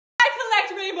I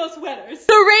collect rainbow sweaters.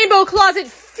 The rainbow closet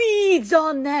feeds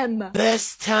on them.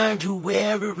 Best time to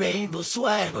wear a rainbow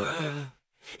sweater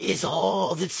is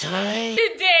all the time.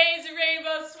 Today's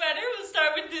rainbow sweater, we'll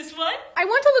start with this one. I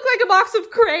want to look like a box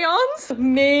of crayons.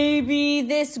 Maybe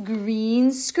this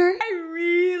green skirt. I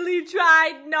really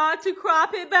tried not to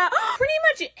crop it, but pretty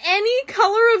much any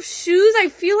color of shoes I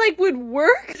feel like would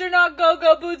work. These are not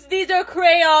go-go boots, these are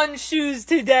crayon shoes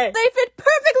today. They fit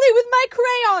perfectly with my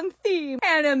crayon theme.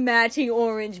 And a matching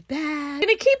orange bag.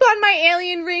 Gonna keep on my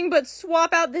alien ring, but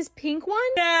swap out this pink one.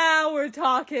 Now we're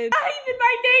talking. Even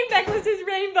my name necklace is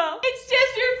rainbow. It's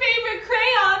just your favorite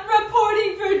crayon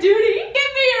reporting for duty.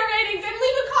 Give me your ratings and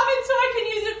leave a comment so I can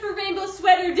use it for Rainbow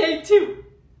Sweater Day 2.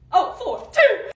 Oh, 4, 2.